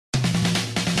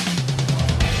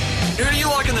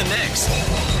liking the next?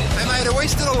 Hey mate, are we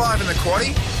still alive in the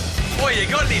quaddie? Boy, you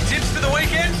got any tips for the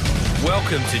weekend?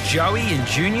 Welcome to Joey and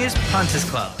Junior's Punters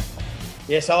Club.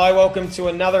 Yes, hello, welcome to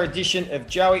another edition of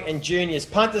Joey and Junior's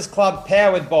Punters Club,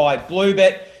 powered by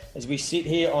Bluebet. As we sit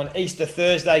here on Easter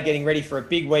Thursday, getting ready for a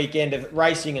big weekend of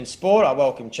racing and sport, I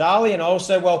welcome Charlie, and I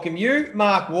also welcome you,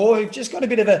 Mark Waugh, who've just got a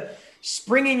bit of a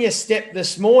spring in your step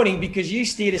this morning because you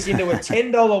steered us into a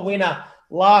 $10 winner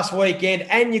last weekend,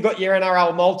 and you got your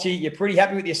NRL multi. You're pretty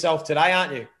happy with yourself today,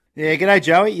 aren't you? Yeah, g'day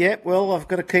Joey. Yeah, well, I've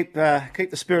got to keep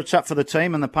the spirits up for the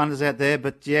team and the punters out there.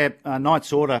 But yeah,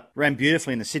 Knight's Order ran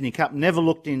beautifully in the Sydney Cup. Never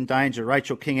looked in danger.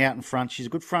 Rachel King out in front. She's a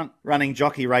good front running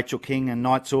jockey, Rachel King, and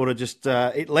Knight's Order just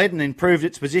it led and improved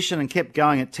its position and kept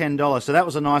going at $10. So that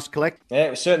was a nice collect.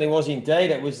 Yeah, it certainly was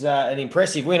indeed. It was an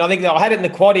impressive win. I think I had it in the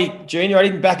quaddie, Junior. I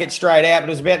didn't back it straight out, but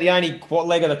it was about the only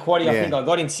leg of the quaddie I think I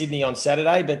got in Sydney on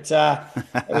Saturday. But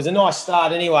it was a nice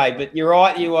start anyway. But you're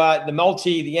right. The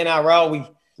multi, the NRL, we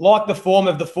like the form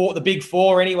of the big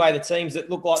four anyway, the teams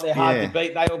that look like they're hard to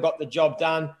beat, they all got the job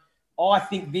done. I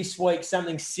think this week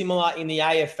something similar in the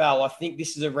AFL. I think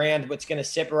this is a round that's going to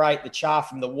separate the chaff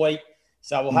from the wheat.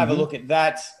 So we'll have a look at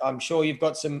that. I'm sure you've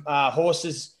got some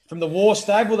horses from the War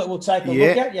Stable that we'll take a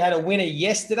look at. You had a winner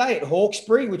yesterday at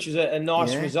Hawkesbury, which was a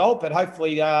nice result. But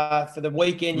hopefully for the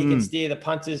weekend you can steer the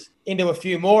punters into a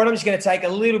few more. And I'm just going to take a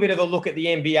little bit of a look at the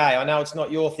NBA. I know it's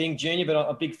not your thing, Junior, but I'm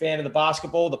a big fan of the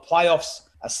basketball. The playoffs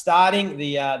are starting.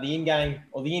 The in-game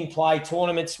or the in-play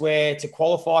tournaments where to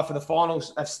qualify for the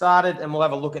finals have started, and we'll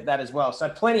have a look at that as well. So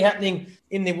plenty happening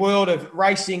in the world of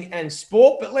racing and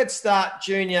sport. But let's start,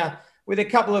 Junior, with a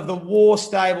couple of the War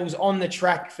Stables on the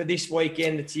track for this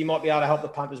weekend that you might be able to help the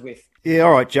punters with. Yeah,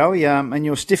 all right, Joey. And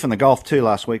you were stiff in the golf too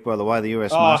last week, by the way, the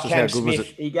US Masters. Cam How good Smith, was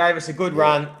it? he gave us a good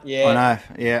run. Yeah, I know.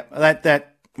 Yeah,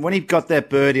 that when he got that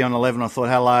birdie on 11, I thought,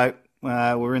 hello,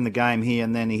 we're in the game here,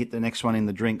 and then he hit the next one in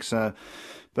the drink. So.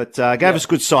 But gave us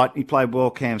good sight. He played well,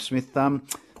 Cam Smith.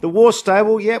 The War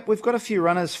Stable, we've got a few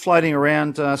runners floating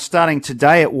around starting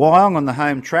today at Wyong on the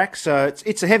home track. So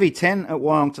it's a heavy 10 at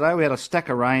Wyong today. We had a stack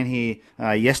of rain here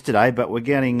yesterday, but we're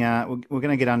going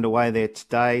to get underway there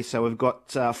today. So we've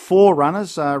got 4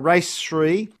 runners. Race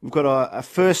 3, we've got a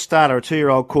first starter, a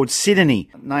 2-year-old called Sydney,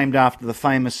 named after the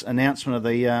famous announcement of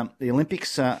the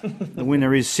Olympics. The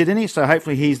winner is Sydney, so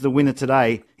hopefully he's the winner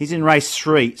today. He's in race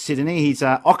 3, Sydney. He's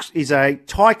a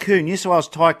Tycoon, New South Wales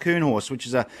Tycoon horse, which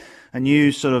is a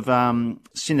new sort of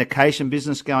syndication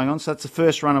business going on. So that's the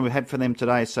first runner we've had for them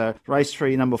today. So race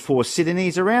 3, number 4, Sydney.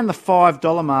 He's around the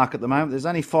 $5 mark at the moment. There's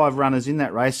only 5 runners in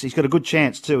that race. He's got a good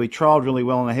chance too. He trialled really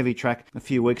well on a heavy track a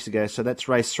few weeks ago. So that's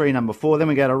race 3, number 4. Then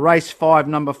we go to race 5,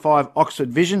 number 5,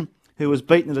 Oxford Vision, who was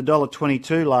beaten at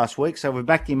 $1.22 last week. So we've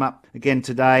backed him up again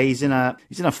today. He's in a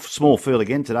small field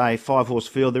again today, 5-horse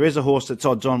field. There is a horse that's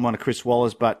odds on, one of Chris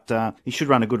Waller's, but he should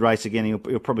run a good race again.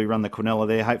 He'll probably run the Quinella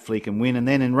there. Hopefully he can win. And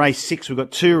then in race 6, we've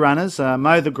got 2 runners.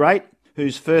 Mo the Great,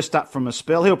 who's first up from a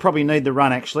spell. He'll probably need the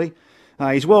run, actually.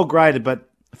 He's well graded, but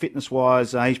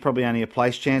fitness-wise, he's probably only a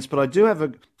place chance. But I do have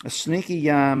a sneaky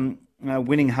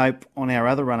winning hope on our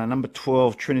other runner, number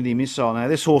 12, Trinity Missile. Now,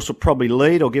 this horse will probably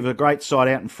lead or give a great sight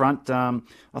out in front.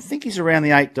 I think he's around the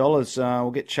 $8.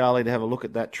 We'll get Charlie to have a look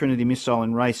at that. Trinity Missile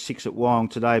in race 6 at Wyong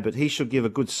today, but he should give a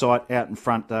good sight out in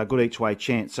front, good each-way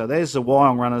chance. So there's the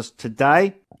Wyong runners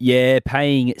today. Yeah,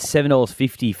 paying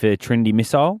 $7.50 for Trinity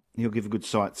Missile. He'll give a good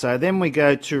sight. So then we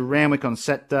go to Randwick on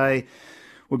Saturday.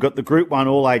 We've got the Group 1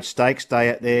 All-Age Stakes Day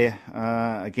out there.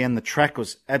 Again, the track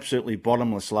was absolutely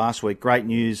bottomless last week. Great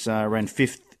news, ran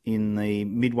 5th in the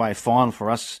midway final for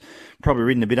us. Probably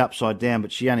ridden a bit upside down,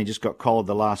 but she only just got collared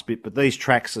the last bit. But these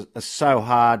tracks are so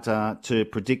hard to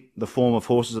predict the form of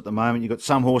horses at the moment. You've got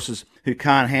some horses who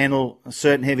can't handle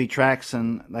certain heavy tracks,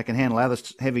 and they can handle other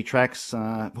heavy tracks.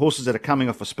 Horses that are coming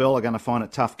off a spell are going to find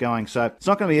it tough going. So it's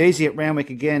not going to be easy at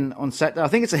Randwick again on Saturday. I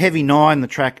think it's a heavy 9, the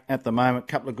track at the moment. A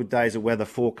couple of good days of weather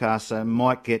forecast, so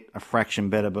might get a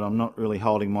fraction better, but I'm not really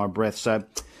holding my breath. So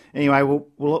anyway, we'll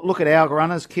look at our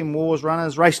runners, Kim Waugh's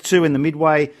runners. Race 2 in the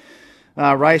midway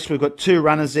race, we've got 2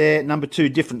 runners there. Number 2,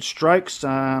 Different Strokes.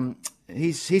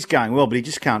 He's going well, but he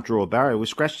just can't draw a barrier. We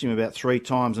scratched him about 3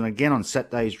 times, and again on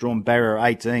Saturday he's drawn barrier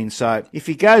 18. So if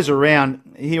he goes around,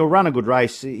 he'll run a good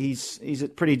race. He's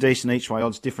at pretty decent each way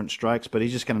odds, Different Strokes, but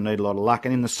he's just going to need a lot of luck.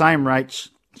 And in the same race,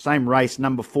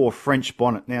 number 4, French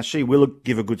Bonnet. Now she will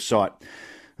give a good sight.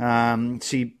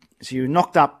 She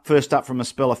knocked up first up from a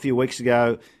spell a few weeks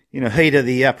ago in a heat of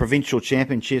the provincial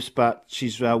championships, but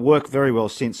she's worked very well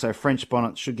since. So French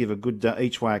Bonnet should give a good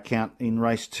each-way account in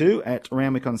race 2 at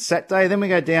Randwick on Saturday. Then we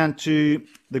go down to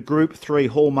the Group 3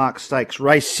 Hallmark Stakes.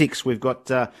 Race 6, we've got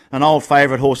an old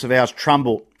favourite horse of ours,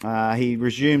 Trumbull. He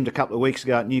resumed a couple of weeks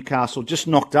ago at Newcastle, just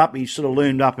knocked up. He sort of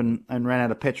loomed up and ran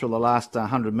out of petrol the last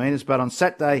 100 metres. But on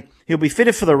Saturday, he'll be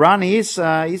fitted for the run. He's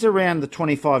around the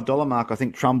 $25 mark, I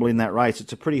think, Trumbull in that race.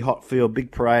 It's a pretty hot field,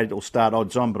 big parade. It'll start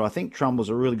odds on, but I think Trumbull's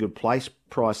a really good price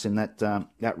in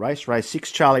that race. Race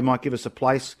 6, Charlie might give us a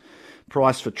price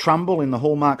for Trumbull in the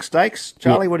Hallmark Stakes.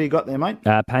 Charlie, What do you got there, mate?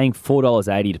 Paying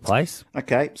 $4.80 to place.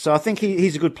 Okay, so I think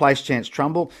he's a good place chance,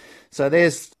 Trumbull. So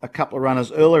there's a couple of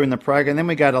runners earlier in the program. Then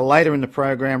we go to later in the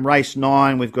program, race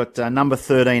 9. We've got number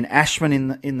 13,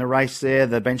 Ashman, in the race there,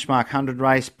 the benchmark 100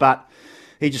 race, but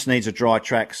he just needs a dry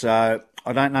track. So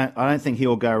I don't know. I don't think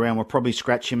he'll go around. We'll probably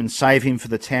scratch him and save him for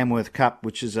the Tamworth Cup,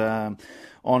 which is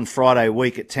on Friday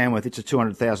week at Tamworth. It's a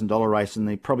 $200,000 race, and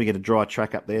they probably get a dry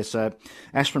track up there. So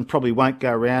Ashman probably won't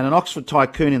go around. And Oxford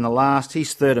Tycoon in the last,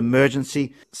 he's third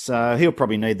emergency, so he'll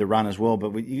probably need the run as well.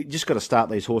 But you just got to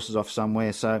start these horses off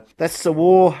somewhere. So that's the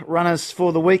War runners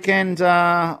for the weekend.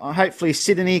 Hopefully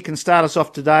Sydney can start us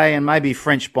off today, and maybe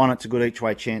French Bonnet's a good each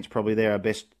way chance. Probably they're our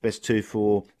best two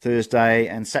for Thursday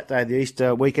and Saturday, the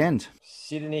Easter weekend.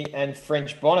 Sydney and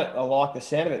French Bonnet. I like the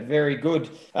sound of it. Very good.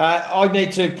 I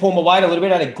need to pull my weight a little bit.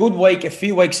 I had a good week a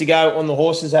few weeks ago on the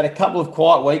horses. Had a couple of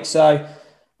quiet weeks. So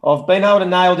I've been able to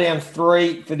nail down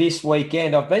 3 for this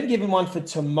weekend. I've been given one for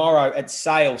tomorrow at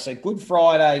Sale. So Good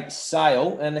Friday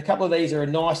Sale. And a couple of these are a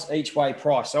nice each way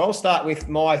price. So I'll start with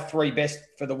my 3 best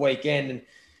for the weekend. And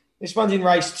this one's in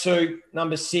race 2,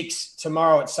 number 6,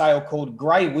 tomorrow at Sale, called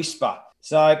Grey Whisper.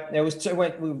 So there was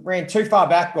we ran too far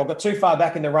back. Well, got too far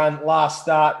back in the run last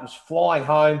start. It was flying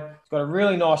home. It's got a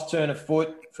really nice turn of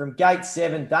foot from gate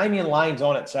 7. Damien Lane's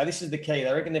on it. So this is the key.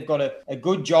 They reckon they've got a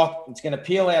good jock. It's going to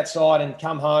peel outside and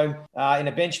come home in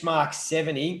a benchmark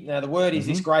 70. Now, the word is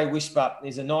this Grey Whisper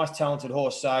is a nice, talented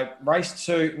horse. So race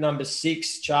 2, number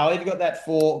 6, Charlie. Have you got that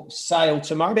for Sale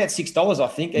tomorrow? About $6, I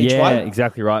think, each way. Yeah,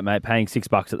 exactly right, mate. Paying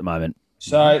 $6 at the moment.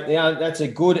 So that's a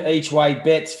good each way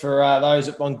bet for those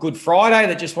on Good Friday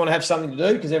that just want to have something to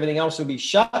do because everything else will be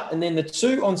shut. And then the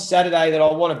 2 on Saturday that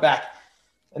I want to back.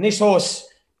 And this horse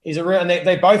is a real, and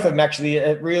they both of them actually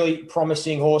really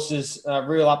promising horses,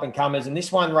 real up and comers. And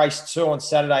this one race 2 on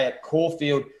Saturday at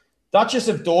Caulfield. Duchess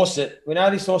of Dorset. We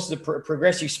know this horse is a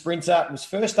progressive sprinter. It was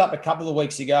first up a couple of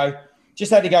weeks ago.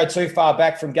 Just had to go too far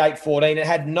back from gate 14. It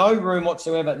had no room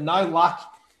whatsoever, no luck.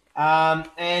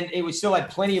 And it still had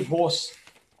plenty of horse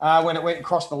when it went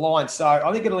across the line. So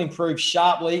I think it'll improve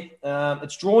sharply.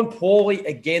 It's drawn poorly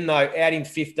again, though, out in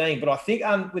 15. But I think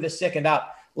with a second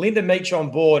up, Linda Meach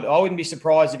on board, I wouldn't be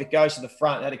surprised if it goes to the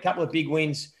front. Had a couple of big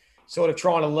wins sort of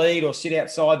trying to lead or sit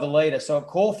outside the leader. So at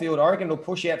Caulfield, I reckon it'll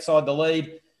push outside the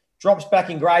lead. Drops back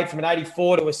in grade from an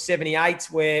 84 to a 78,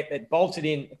 where it bolted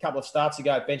in a couple of starts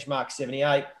ago, benchmark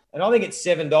 78. And I think it's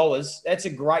 $7. That's a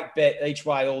great bet each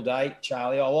way all day,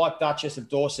 Charlie. I like Duchess of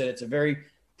Dorset. It's a very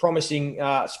promising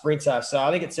sprinter. So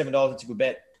I think it's $7. It's a good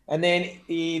bet. And then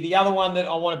the other one that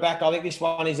I want to back, I think this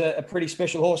one is a pretty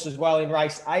special horse as well in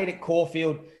race 8 at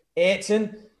Caulfield,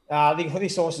 Ayrton. I think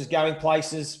this horse is going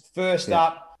places. First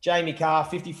up, Jamie Carr,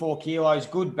 54 kilos,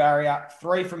 good barrier,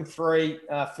 3 from 3,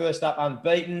 first up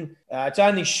unbeaten. It's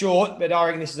only short, but I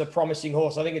reckon this is a promising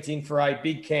horse. I think it's in for a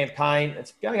big campaign.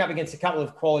 It's going up against a couple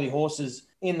of quality horses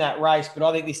in that race, but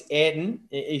I think this Ayrton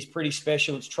is pretty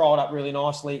special. It's trialled up really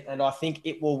nicely, and I think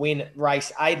it will win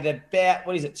race 8 at about,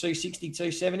 260,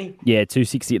 270? Yeah,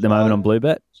 260 at the moment on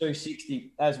Bluebet.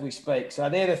 260 as we speak. So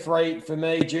they're the 3 for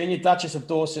me, Junior. Duchess of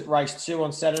Dorset, race 2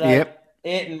 on Saturday. Yep.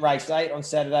 Ayrton, race 8 on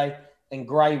Saturday. And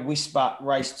Grey Whisper,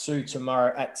 race 2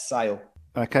 tomorrow at Sale.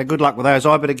 Okay, good luck with those.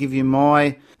 I better give you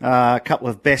my couple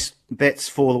of best bets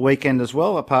for the weekend as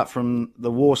well, apart from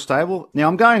the War stable. Now,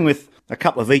 I'm going with a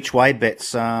couple of each way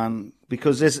bets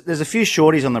because there's a few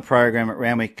shorties on the program at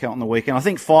Randwick on the weekend. I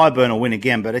think Fireburn will win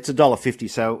again, but it's $1.50,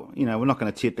 so we're not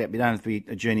going to tip that. We don't have to be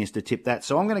a genius to tip that.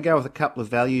 So I'm going to go with a couple of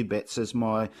value bets as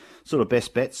my sort of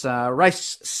best bets.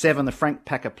 Race 7, the Frank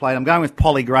Packer Plate. I'm going with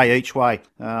Polly Gray each way.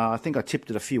 I think I tipped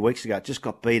it a few weeks ago. It just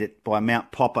got beat by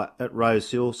Mount Popper at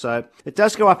Rose Hill. So it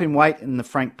does go up in weight in the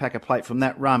Frank Packer Plate from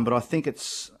that run, but I think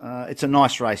it's a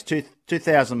nice race.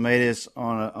 2,000 metres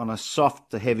on a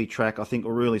soft to heavy track, I think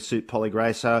will really suit Polly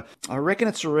Gray. So I reckon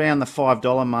it's around the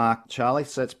 $5 mark, Charlie.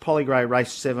 So it's Polly Gray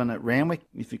race 7 at Randwick.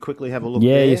 If you quickly have a look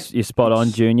there. Yeah, you're spot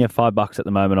on, Junior. $5 at the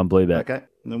moment on Bluebet. Okay.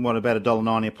 And then what about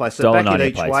 $1.90 a place? So $1.90 back it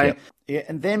each way. Yep. Yeah,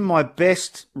 and then my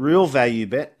best real value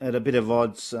bet at a bit of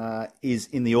odds is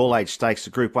in the All Age Stakes, the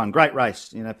Group 1. Great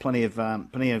race. Plenty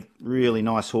of really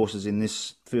nice horses in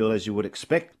this field, as you would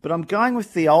expect. But I'm going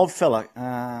with the old fella,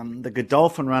 the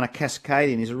Godolphin runner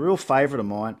Cascadian. He's a real favourite of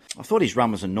mine. I thought his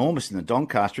run was enormous in the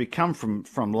Doncaster. He come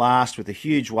from last with a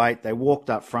huge weight. They walked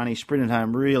up front. He sprinted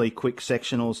home really quick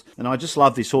sectionals. And I just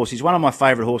love this horse. He's one of my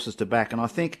favourite horses to back. And I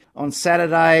think on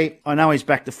Saturday, I know he's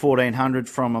back to 1400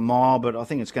 from a mile, but I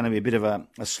think it's going to be a bit of a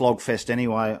slogfest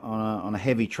anyway on a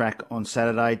heavy track on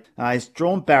Saturday. He's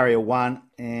drawn barrier 1.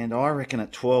 And I reckon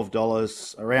at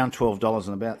 $12, around $12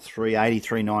 and about $3.80,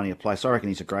 $3.90 a place, I reckon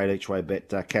he's a great each-way bet,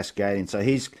 Cascadian. So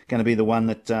he's going to be the one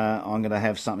that I'm going to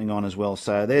have something on as well.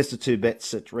 So there's the two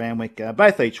bets at Randwick,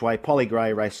 both each way, Polly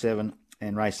Gray, race 7,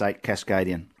 and race 8,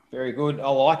 Cascadian. Very good. I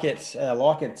like it.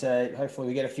 Hopefully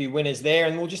we get a few winners there.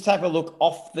 And we'll just take a look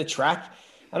off the track.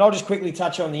 And I'll just quickly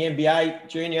touch on the NBA,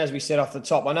 Junior, as we said off the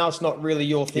top. I know it's not really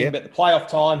your thing, but the playoff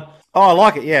time. Oh, I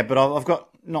like it, yeah, but I've got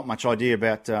not much idea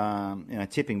about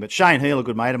tipping, but Shane Heal, a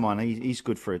good mate of mine, he's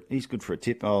good for it. He's good for a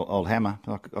tip. Old hammer.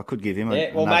 I could give him.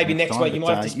 Maybe next week you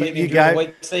might have to speak to him during the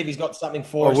week. See if he's got something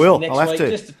for us next week.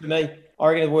 Just for me, I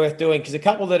reckon it's worth doing because a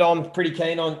couple that I'm pretty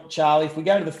keen on, Charlie. If we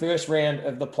go to the first round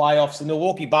of the playoffs, the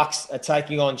Milwaukee Bucks are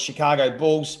taking on Chicago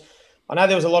Bulls. I know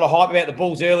there was a lot of hype about the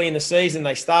Bulls early in the season.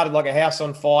 They started like a house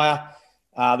on fire.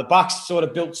 The Bucks sort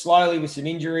of built slowly with some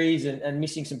injuries and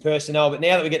missing some personnel. But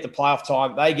now that we get to playoff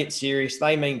time, they get serious.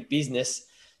 They mean business.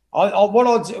 What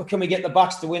odds can we get the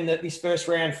Bucks to win this first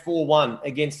round 4-1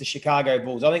 against the Chicago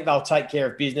Bulls? I think they'll take care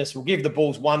of business. We'll give the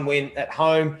Bulls one win at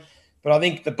home, but I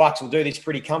think the Bucks will do this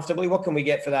pretty comfortably. What can we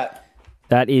get for that?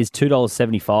 That is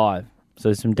 $2.75.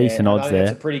 So some decent odds there.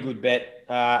 That's a pretty good bet.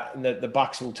 The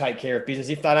Bucks will take care of business.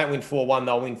 If they don't win 4-1,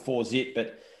 they'll win 4-0.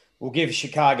 But we'll give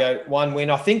Chicago one win.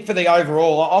 I think for the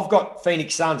overall, I've got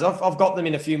Phoenix Suns. I've got them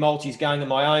in a few multis going of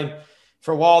my own.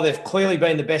 For a while, they've clearly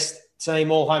been the best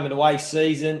team all home and away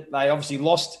season. They obviously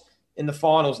lost in the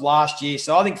finals last year.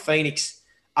 So I think Phoenix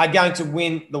are going to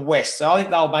win the West. So I think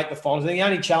they'll make the finals. And the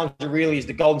only challenger really is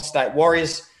the Golden State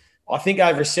Warriors. I think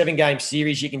over a 7-game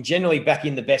series, you can generally back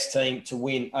in the best team to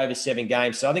win over 7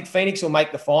 games. So I think Phoenix will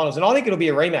make the finals. And I think it'll be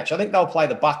a rematch. I think they'll play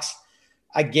the Bucks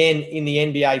again in the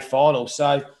NBA finals. So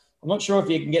I'm not sure if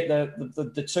you can get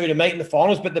the two to meet in the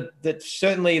finals, but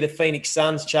certainly the Phoenix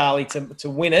Suns, Charlie, to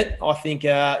win it, I think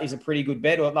is a pretty good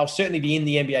bet. Or they'll certainly be in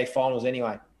the NBA finals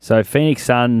anyway. So Phoenix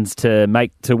Suns to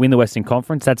win the Western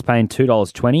Conference, that's paying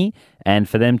 $2.20, and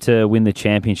for them to win the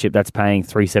championship, that's paying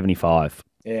 $3.75.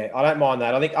 Yeah, I don't mind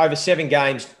that. I think over 7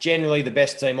 games, generally the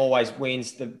best team always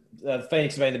wins. The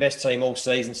Phoenix have been the best team all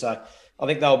season, so I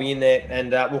think they'll be in there,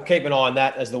 and we'll keep an eye on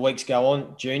that as the weeks go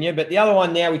on, Junior. But the other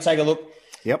one now, we take a look.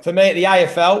 Yep. For me at the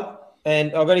AFL,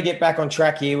 and I've got to get back on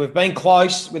track here. We've been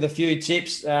close with a few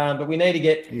tips, but we need to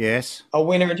get a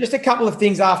winner. And just a couple of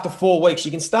things after 4 weeks. You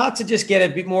can start to just get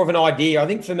a bit more of an idea. I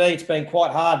think for me, it's been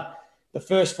quite hard the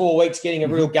first 4 weeks getting a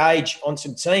real gauge on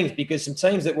some teams, because some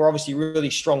teams that were obviously really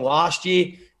strong last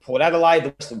year, Port Adelaide,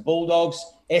 the Western Bulldogs,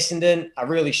 Essendon are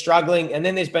really struggling. And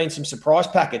then there's been some surprise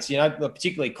packets,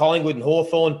 particularly Collingwood and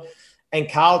Hawthorn and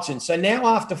Carlton. So now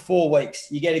after 4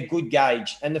 weeks, you get a good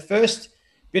gauge. And the first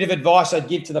bit of advice I'd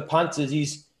give to the punters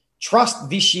is trust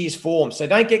this year's form. So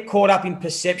don't get caught up in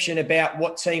perception about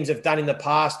what teams have done in the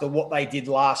past or what they did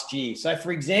last year. So,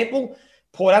 for example,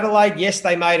 Port Adelaide, yes,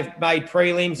 they have made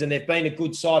prelims and they've been a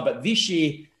good side, but this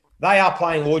year they are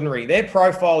playing ordinary. Their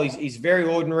profile is very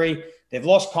ordinary. They've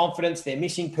lost confidence. They're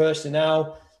missing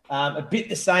personnel. A bit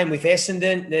the same with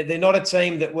Essendon. They're not a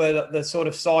team that were the sort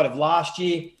of side of last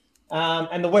year.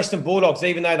 And the Western Bulldogs,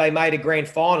 even though they made a grand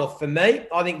final, for me,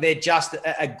 I think they're just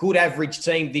a good average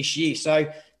team this year.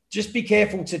 So just be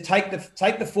careful to take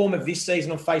the form of this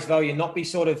season on face value and not be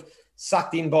sort of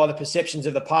sucked in by the perceptions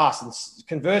of the past. And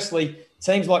conversely,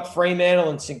 teams like Fremantle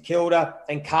and St Kilda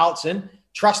and Carlton,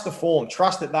 trust the form,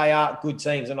 trust that they are good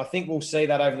teams. And I think we'll see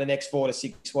that over the next 4 to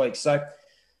 6 weeks. So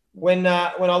when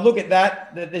I look at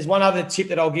that, there's one other tip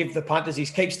that I'll give the punters is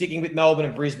keep sticking with Melbourne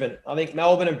and Brisbane. I think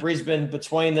Melbourne and Brisbane,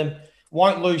 between them,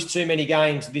 won't lose too many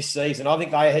games this season. I think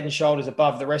they are head and shoulders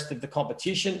above the rest of the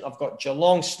competition. I've got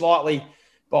Geelong slightly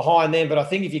behind them, but I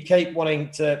think if you keep wanting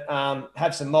to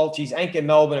have some multis, anchor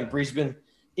Melbourne and Brisbane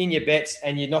in your bets,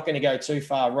 and you're not going to go too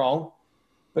far wrong.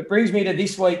 But brings me to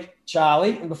this week,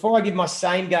 Charlie. And before I give my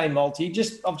same game multi,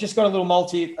 I've just got a little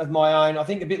multi of my own. I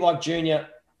think a bit like Junior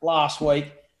last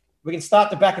week. We can start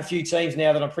to back a few teams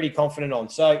now that I'm pretty confident on.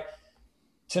 So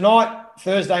tonight,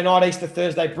 Thursday night, Easter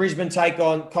Thursday, Brisbane take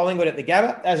on Collingwood at the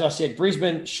Gabba. As I said,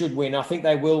 Brisbane should win. I think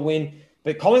they will win.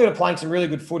 But Collingwood are playing some really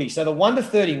good footy. So the 1 to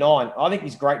 39, I think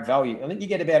is great value. I think you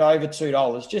get about over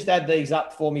 $2. Just add these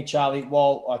up for me, Charlie,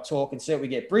 while I talk and see what we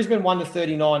get. Brisbane 1 to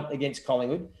 39 against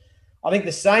Collingwood. I think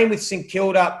the same with St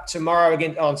Kilda tomorrow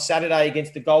on Saturday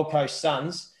against the Gold Coast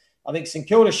Suns. I think St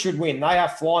Kilda should win. They are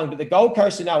flying, but the Gold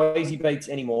Coast are no easy beats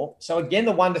anymore. So again,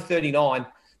 the 1 to 39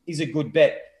 is a good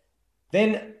bet.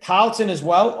 Then Carlton as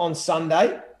well on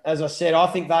Sunday. As I said, I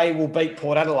think they will beat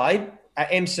Port Adelaide at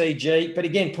MCG. But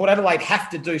again, Port Adelaide have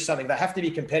to do something. They have to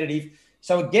be competitive.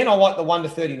 So again, I like the 1 to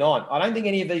 39. I don't think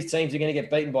any of these teams are going to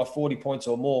get beaten by 40 points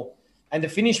or more. And to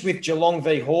finish with Geelong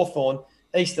v Hawthorn,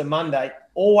 Easter Monday,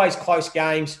 always close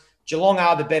games. Geelong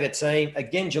are the better team.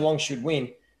 Again, Geelong should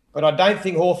win. But I don't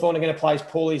think Hawthorn are going to play as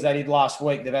poorly as they did last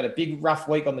week. They've had a big, rough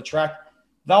week on the track.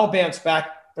 They'll bounce back.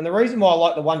 And the reason why I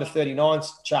like the 1 to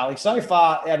 39s, Charlie, so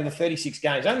far out of the 36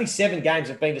 games, only 7 games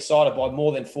have been decided by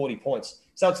more than 40 points.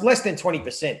 So it's less than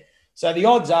 20%. So the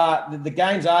odds are the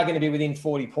games are going to be within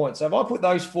 40 points. So if I put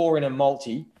those 4 in a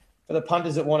multi for the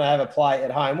punters that want to have a play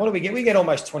at home, what do we get? We get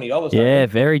almost $20. Yeah,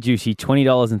 very juicy.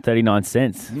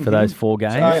 $20.39 for those 4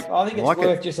 games. So I think it's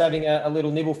worth just having a little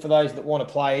nibble for those that want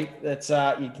to play. That's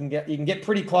you can get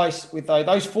pretty close with those.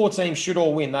 Those 4 teams should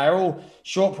all win. They are all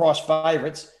short price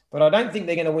favourites, but I don't think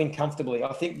they're going to win comfortably.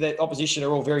 I think the opposition are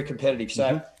all very competitive.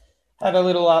 So have a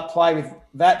little play with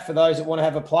that for those that want to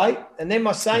have a play. And then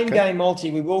my same game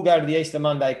multi, we will go to the Easter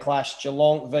Monday clash,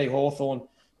 Geelong v Hawthorn.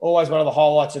 Always one of the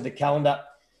highlights of the calendar.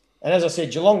 And as I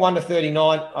said, Geelong 1 to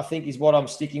 39, I think is what I'm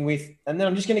sticking with. And then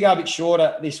I'm just going to go a bit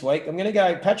shorter this week. I'm going to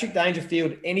go Patrick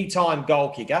Dangerfield, anytime goal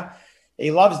kicker.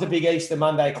 He loves the big Easter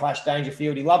Monday clash,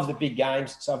 Dangerfield. He loves the big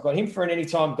games. So I've got him for an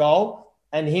anytime goal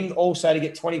and him also to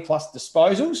get 20-plus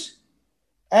disposals.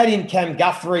 Add in Cam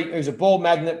Guthrie, who's a ball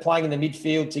magnet playing in the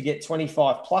midfield to get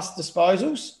 25-plus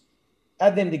disposals.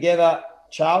 Add them together,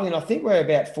 Charlie, and I think we're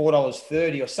about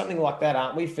 $4.30 or something like that,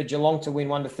 aren't we, for Geelong to win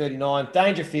 1 to 39.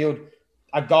 Dangerfield,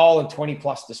 a goal and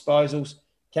 20-plus disposals.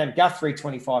 Cam Guthrie,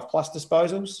 25-plus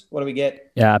disposals. What do we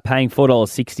get? Yeah, paying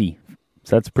 $4.60.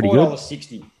 So that's pretty good.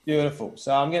 $4.60. Beautiful.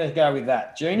 So I'm going to go with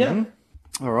that. Junior?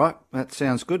 Mm-hmm. All right. That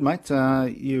sounds good, mate.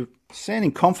 You're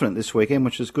sounding confident this weekend,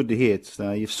 which is good to hear.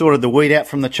 You've sorted the weed out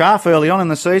from the chaff early on in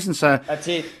the season, so that's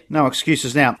it. No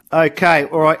excuses now. Okay.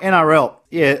 All right. NRL.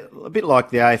 Yeah, a bit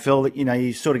like the AFL, that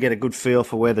you sort of get a good feel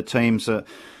for where the teams are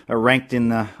ranked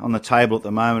on the table at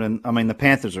the moment. And I mean, the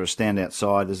Panthers are a standout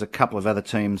side. There's a couple of other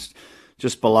teams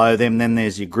just below them. Then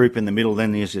there's your group in the middle.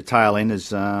 Then there's your tail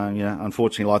enders.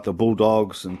 Unfortunately, like the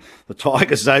Bulldogs and the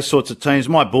Tigers, those sorts of teams.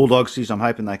 My Bulldogs, I'm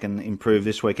hoping they can improve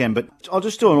this weekend. But I'll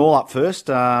just do it all up first.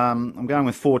 I'm going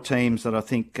with 4 teams that I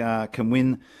think can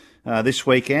win this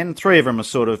weekend. 3 of them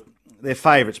are they're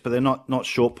favourites, but they're not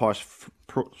short price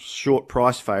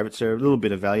favourites. They're a little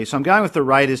bit of value. So I'm going with the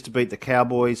Raiders to beat the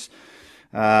Cowboys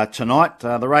tonight.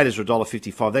 The Raiders are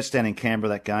 $1.55. That's down in Canberra,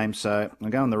 that game. So I'm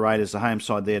going the Raiders, the home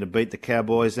side there, to beat the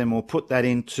Cowboys. Then we'll put that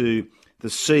into the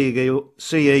Sea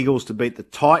Eagles to beat the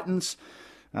Titans.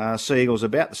 Sea Eagles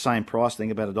about the same price, I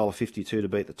think about $1.52 to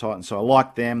beat the Titans. So I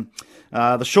like them.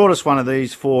 The shortest one of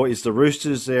these 4 is the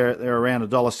Roosters. They're around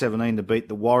 $1.17 to beat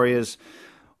the Warriors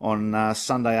on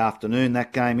Sunday afternoon,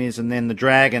 that game is. And then the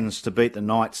Dragons to beat the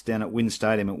Knights down at Wynn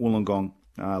Stadium at Wollongong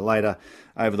later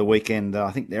over the weekend. I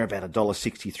think they're about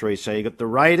 $1.63. So you got the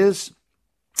Raiders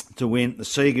to win, the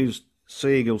Sea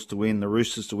Eagles to win, the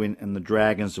Roosters to win, and the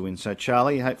Dragons to win. So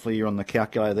Charlie, hopefully you're on the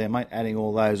calculator there, mate, adding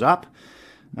all those up.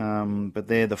 But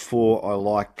they're the 4 I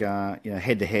like,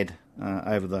 head to head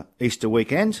over the Easter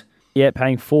weekend. Yeah,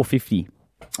 paying $4.50.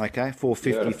 Okay,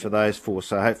 $4.50 for those 4.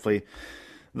 So hopefully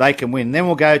they can win. Then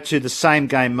we'll go to the same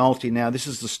game multi now. This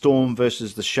is the Storm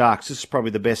versus the Sharks. This is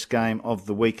probably the best game of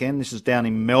the weekend. This is down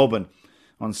in Melbourne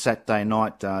on Saturday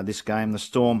night, this game. The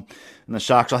Storm and the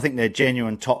Sharks, I think they're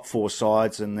genuine top 4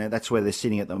 sides, and that's where they're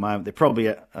sitting at the moment. They're probably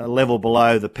a level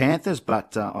below the Panthers,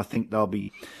 but I think they'll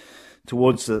be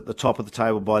towards the top of the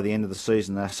table by the end of the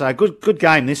season. So good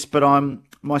game this, but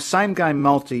my same game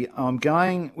multi, I'm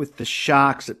going with the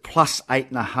Sharks at plus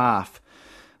 8.5.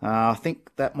 I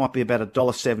think that might be about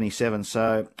 $1.77.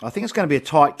 So I think it's going to be a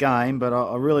tight game, but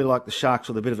I really like the Sharks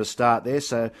with a bit of a start there.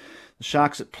 So the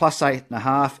Sharks at plus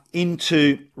 8.5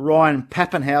 into Ryan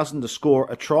Pappenhausen to score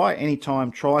a try,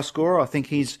 anytime try scorer. I think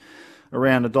he's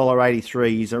around $1.83.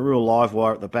 He's a real live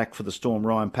wire at the back for the Storm,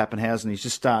 Ryan Pappenhausen. He's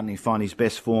just starting to find his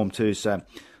best form too. So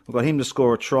I've got him to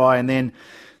score a try. And then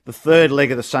the third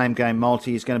leg of the same game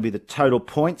multi is going to be the total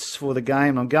points for the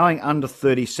game. I'm going under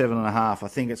 37.5. I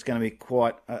think it's going to be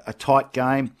quite a tight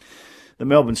game. The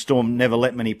Melbourne Storm never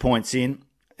let many points in,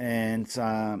 And,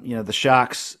 the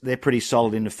Sharks, they're pretty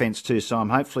solid in defence too. So I'm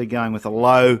hopefully going with a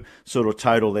low sort of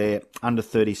total there, under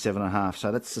 37.5.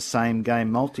 So that's the same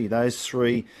game multi. Those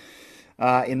three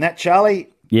in that, Charlie.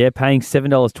 Yeah, paying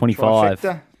 $7.25.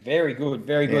 Trifecta. Very good,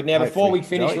 very good. Yeah, now, before we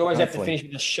finish, Joey, we always have to hopefully. finish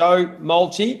with the show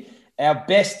multi. Our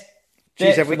best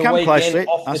bet have for we the come close weekend to it?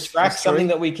 off the Us track, three? something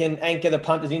that we can anchor the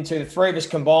punters into. The three of us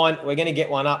combined, we're going to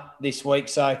get one up this week.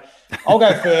 So I'll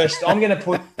go first. I'm going to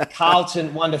put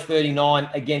Carlton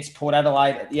 1-39 against Port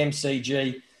Adelaide at the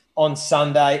MCG on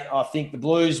Sunday. I think the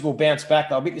Blues will bounce back.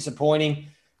 They're a bit disappointing.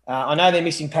 I know they're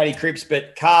missing Paddy Cripps,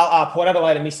 but Port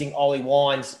Adelaide are missing Ollie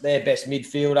Wines, their best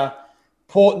midfielder.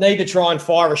 Port need to try and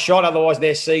fire a shot, otherwise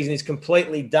their season is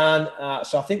completely done.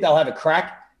 So I think they'll have a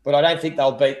crack, but I don't think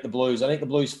they'll beat the Blues. I think the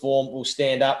Blues' form will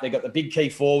stand up. They've got the big key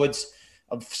forwards,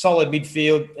 a solid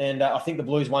midfield, and I think the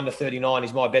Blues 1-39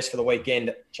 is my best for the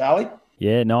weekend. Charlie?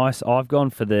 Yeah, nice. I've gone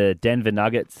for the Denver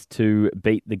Nuggets to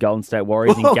beat the Golden State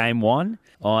Warriors in Game 1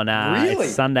 on Really?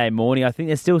 Sunday morning. I think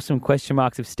there's still some question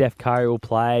marks if Steph Curry will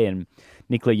play, and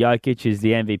Nikola Jokic is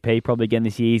the MVP probably again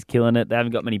this year. He's killing it. They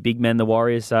haven't got many big men, the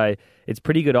Warriors, so it's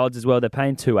pretty good odds as well. They're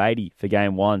paying $2.80 for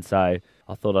Game 1, so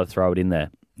I thought I'd throw it in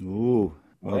there. Ooh,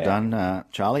 well done,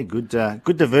 Charlie. Good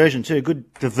diversion too.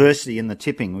 Good diversity in the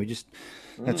tipping.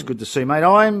 That's good to see, mate.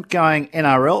 I'm going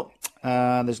NRL.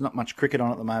 There's not much cricket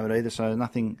on at the moment either, so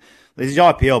nothing. There's the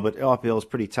IPL, but IPL is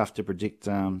pretty tough to predict.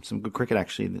 Some good cricket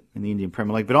actually in the Indian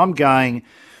Premier League. But I'm going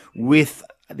with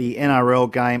the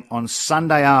NRL game on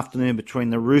Sunday afternoon between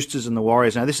the Roosters and the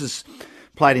Warriors. Now, this is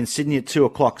played in Sydney at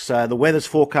 2:00, so the weather's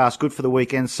forecast good for the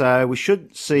weekend, so we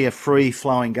should see a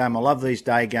free-flowing game. I love these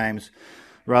day games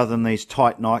rather than these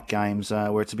tight night games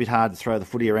where it's a bit hard to throw the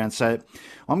footy around. So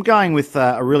I'm going with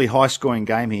a really high-scoring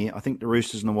game here. I think the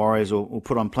Roosters and the Warriors will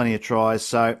put on plenty of tries,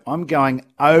 so I'm going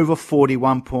over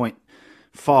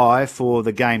 41.5 for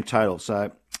the game total.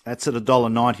 So that's at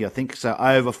 $1.90, I think, so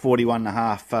over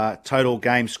 41.5 total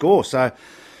game score. So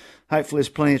hopefully there's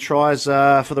plenty of tries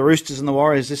for the Roosters and the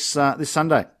Warriors this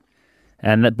Sunday.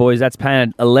 And that, boys, that's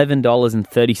paying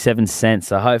 $11.37,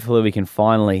 so hopefully we can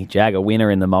finally jag a winner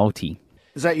in the multi.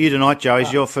 Is that you tonight, Joe?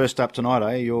 Is your first up tonight,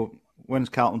 eh? When's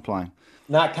Carlton playing?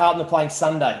 No, Carlton are playing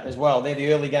Sunday as well. They're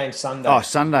the early game Sunday. Oh,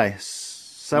 Sunday.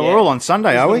 So we're all on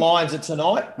Sunday, are we? Brisbane Lions are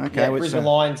tonight. Okay. Brisbane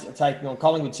Lions are taking on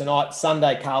Collingwood tonight.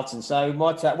 Sunday, Carlton. So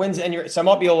might so it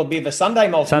might be all a bit of a Sunday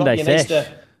multi. Sunday Might be an sesh.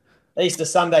 Easter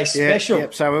Sunday special.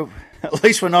 Yep. So at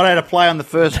least we're not out of play on the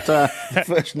first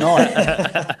first night.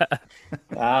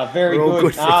 Very We're all good.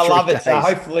 good for I 3 love it. days.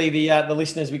 Hopefully the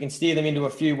listeners, we can steer them into a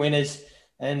few winners.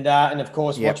 And of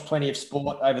course, watch plenty of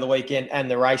sport over the weekend and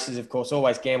the races. Of course,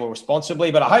 always gamble responsibly.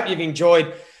 But I hope you've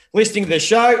enjoyed listening to the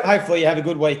show. Hopefully you have a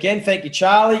good weekend. Thank you,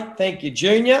 Charlie. Thank you,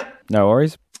 Junior. No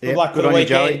worries. Good luck for the on you,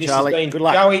 weekend. This Charlie. has been Good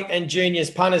luck. Joey and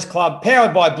Junior's Punters Club,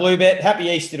 powered by Bluebet. Happy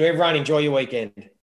Easter to everyone. Enjoy your weekend.